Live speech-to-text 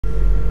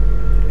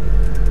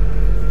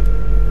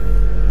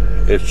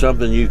It's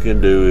something you can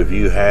do if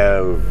you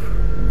have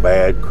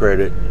bad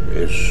credit.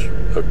 It's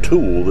a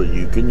tool that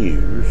you can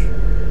use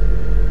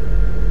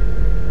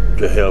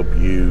to help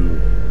you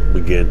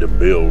begin to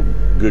build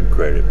good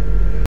credit.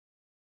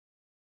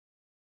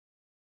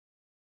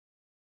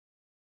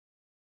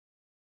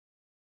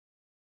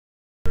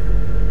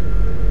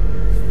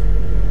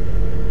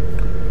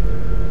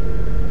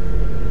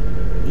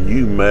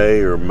 You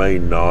may or may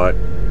not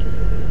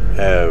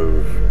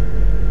have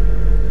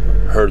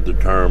heard the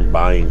term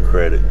buying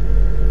credit.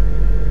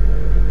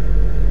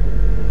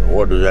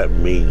 What does that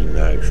mean,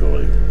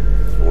 actually?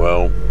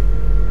 Well,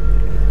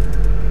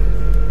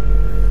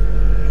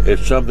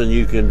 it's something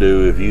you can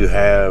do if you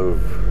have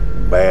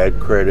bad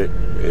credit.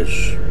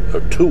 It's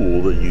a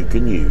tool that you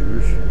can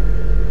use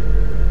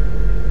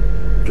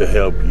to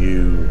help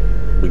you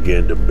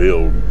begin to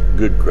build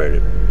good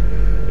credit.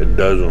 It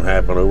doesn't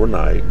happen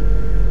overnight.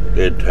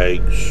 It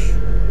takes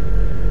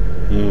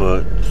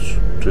months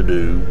to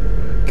do.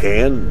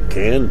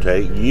 Can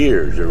take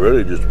years. It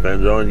really just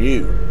depends on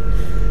you.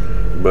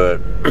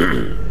 But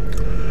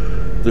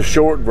the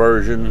short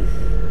version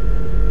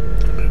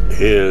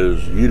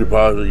is you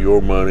deposit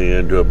your money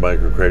into a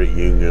bank or credit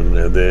union,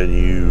 and then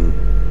you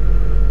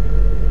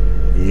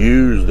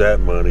use that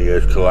money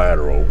as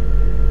collateral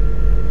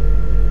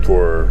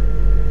for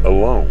a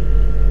loan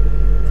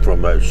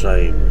from that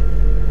same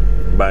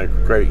bank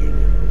or credit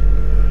union.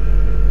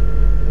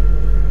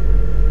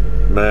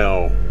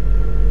 Now,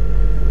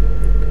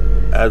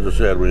 as I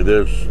said,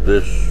 this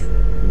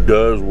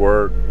does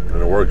work,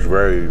 and it works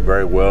very,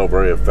 very well,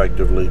 very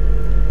effectively.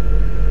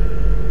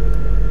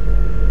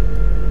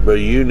 But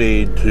you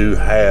need to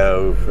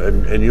have,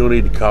 and you'll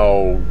need to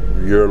call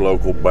your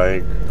local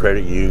bank,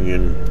 credit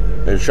union,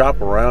 and shop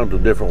around to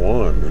different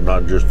ones,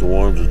 not just the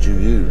ones that you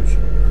use.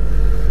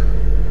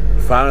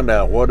 Find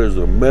out what is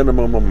the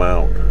minimum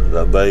amount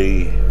that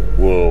they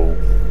will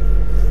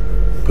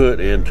put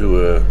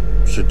into a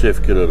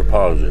certificate of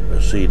deposit, a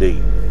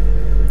CD.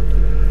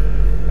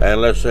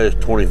 And let's say it's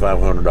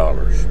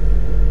 $2,500.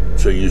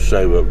 So you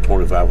save up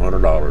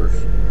 $2,500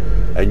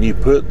 and you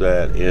put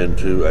that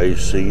into a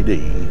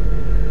CD,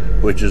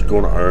 which is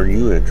going to earn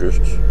you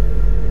interest.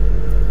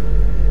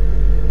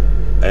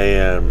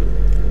 And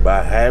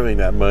by having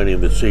that money in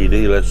the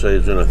CD, let's say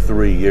it's in a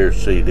 3-year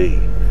CD.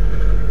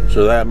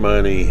 So that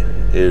money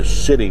is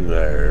sitting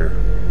there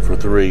for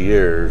 3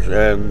 years,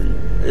 and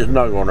it's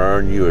not going to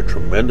earn you a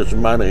tremendous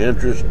amount of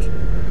interest,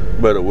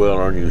 but it will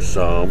earn you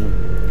some.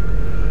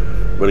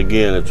 But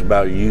again, it's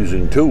about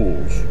using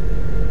tools.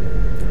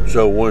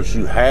 So once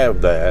you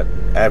have that,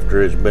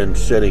 after it's been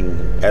sitting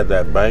at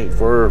that bank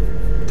for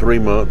 3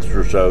 months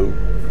or so,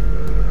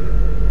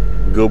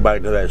 go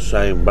back to that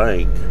same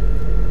bank,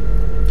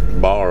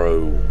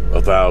 borrow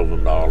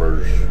 $1,000,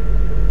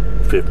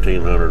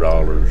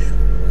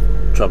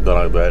 $1,500, something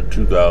like that,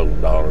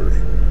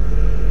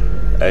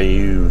 $2,000, and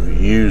you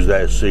use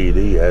that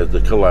CD as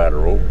the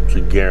collateral to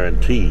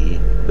guarantee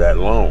that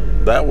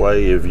loan. That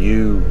way, if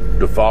you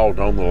default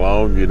on the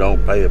loan, you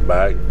don't pay it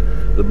back,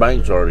 the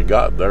bank's already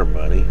got their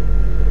money,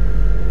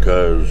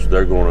 because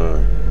they're going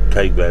to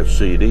take that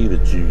CD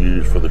that you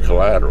use for the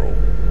collateral.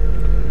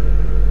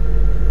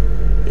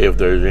 If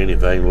there's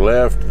anything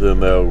left, then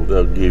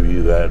they'll give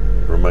you that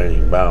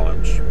remaining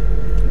balance.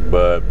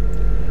 But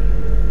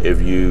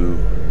if you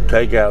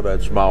take out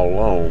that small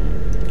loan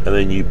and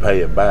then you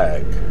pay it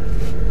back,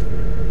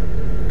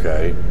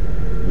 okay,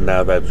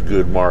 now that's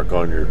good mark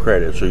on your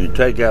credit. So you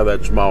take out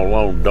that small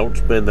loan, don't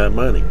spend that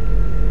money.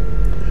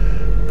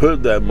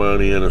 Put that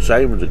money in a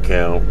savings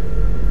account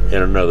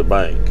in another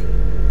bank.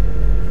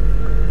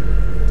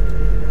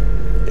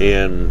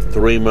 In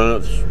 3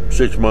 months,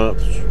 6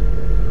 months,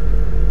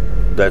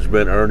 that's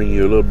been earning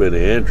you a little bit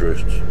of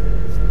interest.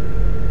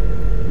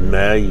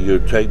 Now you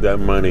take that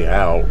money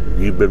out.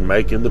 You've been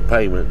making the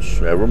payments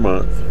every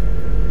month.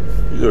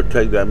 You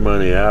take that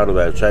money out of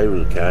that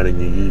savings account and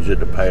you use it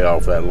to pay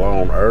off that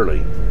loan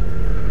early.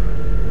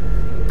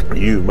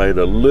 You've made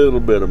a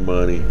little bit of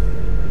money,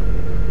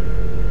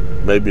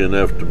 maybe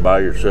enough to buy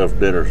yourself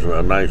dinner,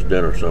 a nice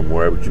dinner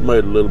somewhere, but you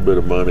made a little bit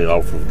of money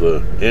off of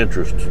the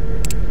interest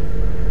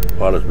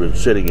while it's been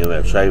sitting in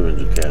that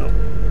savings account.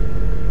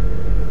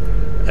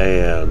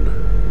 And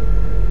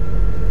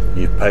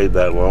you've paid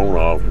that loan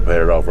off, you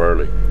paid it off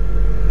early.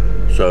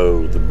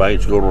 So the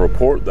bank's going to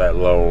report that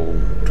loan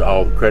to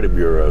all the credit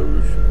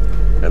bureaus,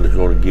 and it's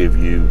going to give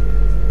you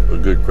a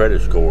good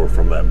credit score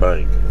from that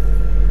bank.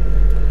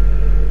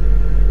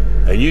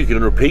 And you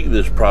can repeat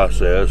this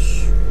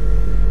process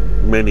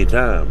many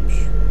times.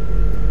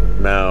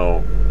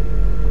 Now,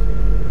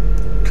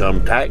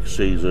 come tax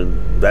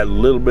season, that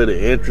little bit of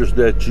interest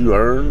that you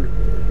earned,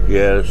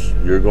 yes,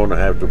 you're going to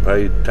have to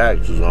pay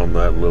taxes on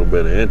that little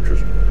bit of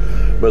interest.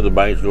 But the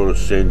bank's going to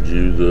send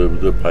you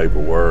the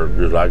paperwork,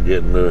 just like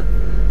getting the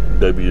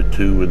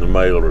W-2 in the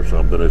mail or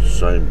something. It's the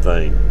same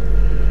thing.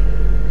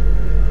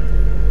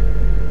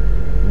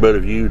 But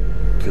if you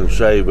can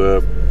save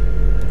up,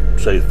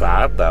 say,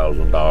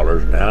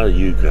 $5,000, now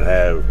you can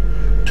have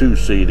 2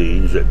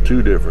 CDs at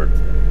 2 different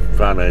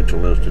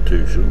financial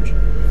institutions,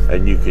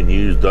 and you can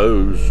use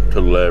those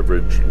to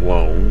leverage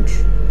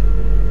loans,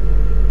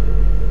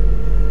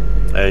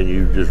 and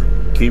you just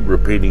keep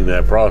repeating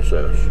that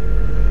process.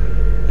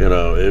 You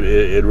know,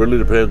 it really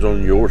depends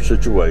on your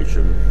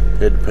situation.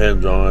 It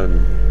depends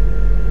on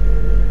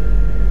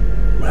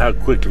how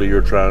quickly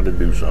you're trying to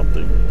do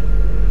something.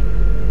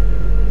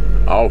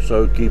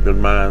 Also, keep in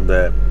mind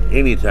that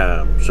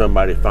anytime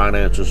somebody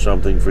finances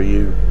something for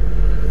you,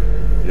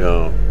 you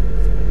know,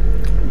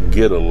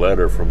 get a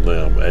letter from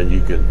them, and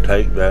you can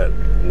take that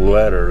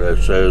letter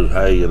that says,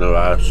 hey, you know,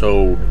 I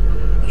sold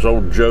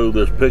Joe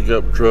this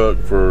pickup truck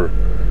for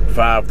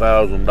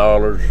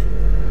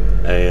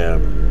 $5,000,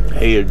 and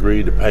he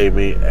agreed to pay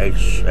me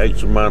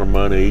X amount of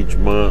money each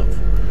month,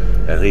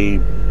 and he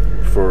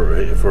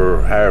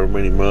for however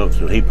many months,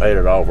 and he paid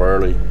it off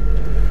early.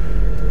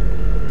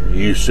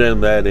 You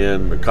send that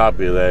in, a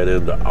copy of that,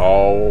 into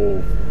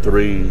all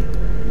 3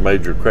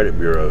 major credit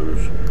bureaus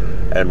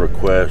and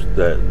request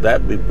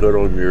that be put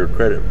on your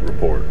credit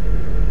report,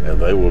 and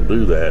they will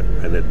do that,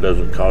 and it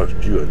doesn't cost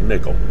you a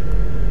nickel.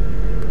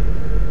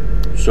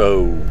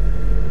 So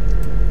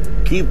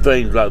keep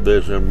things like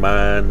this in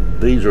mind.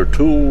 These are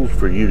tools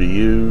for you to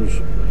use,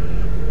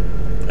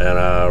 and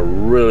I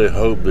really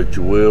hope that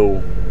you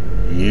will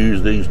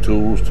use these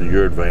tools to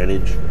your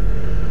advantage,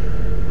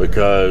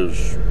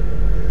 because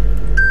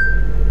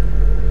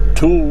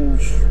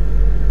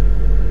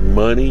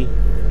money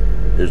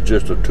is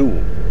just a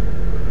tool.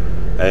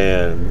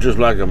 And just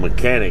like a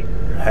mechanic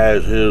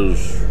has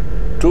his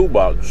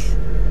toolbox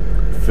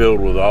filled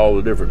with all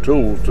the different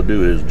tools to do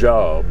his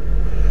job,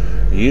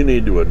 you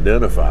need to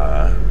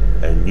identify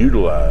and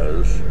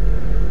utilize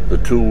the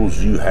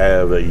tools you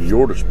have at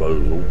your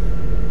disposal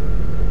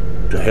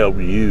to help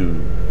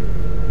you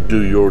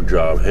do your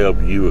job,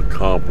 help you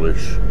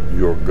accomplish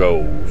your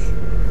goals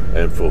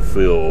and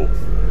fulfill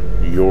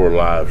your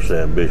life's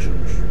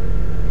ambitions.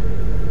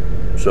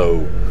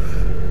 So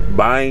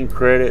buying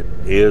credit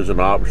is an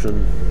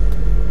option.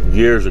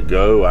 Years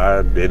ago,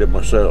 I did it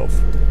myself.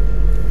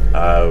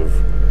 I've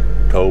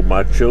told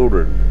my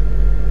children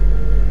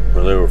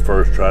when they were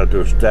first trying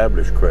to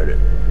establish credit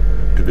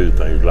to do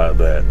things like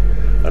that.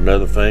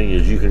 Another thing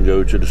is you can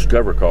go to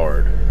Discover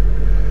Card,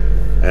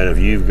 and if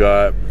you've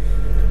got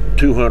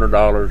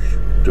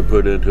 $200 to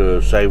put into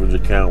a savings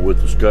account with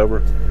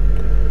Discover,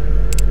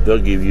 they'll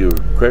give you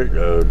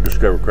a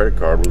Discover credit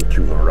card with a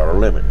 $200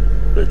 limit.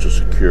 It's a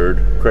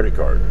secured credit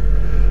card.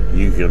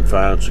 You can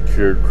find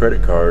secured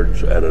credit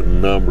cards at a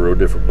number of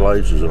different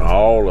places, and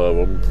all of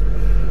them,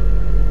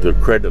 the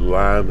credit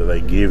line that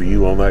they give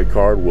you on that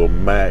card will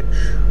match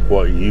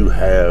what you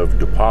have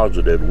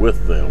deposited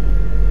with them.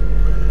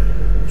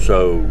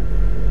 So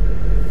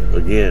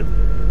again,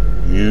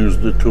 use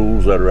the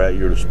tools that are at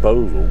your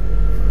disposal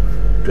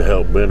to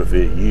help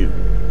benefit you.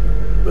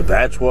 But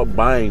that's what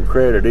buying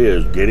credit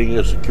is, getting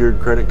a secured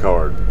credit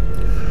card.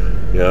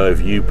 You know,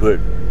 if you put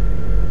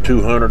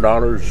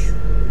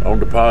 $200 on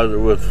deposit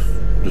with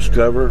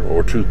Discover,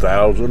 or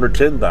 $2,000 or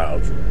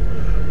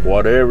 $10,000,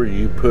 whatever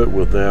you put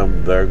with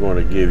them, they're going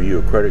to give you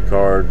a credit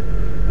card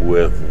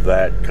with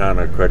that kind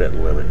of credit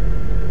limit.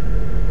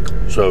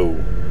 So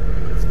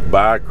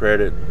buy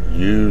credit,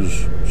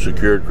 use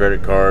secured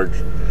credit cards,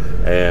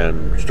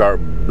 and start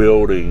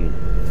building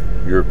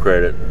your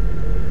credit.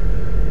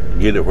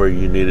 Get it where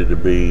you need it to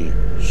be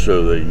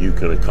so that you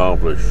can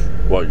accomplish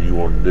what you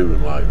want to do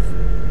in life.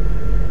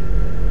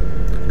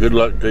 Good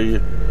luck to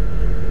you.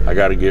 I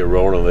got to get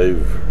rolling.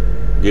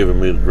 They've given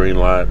me the green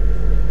light.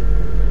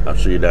 I'll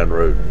see you down the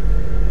road.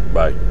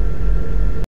 Bye.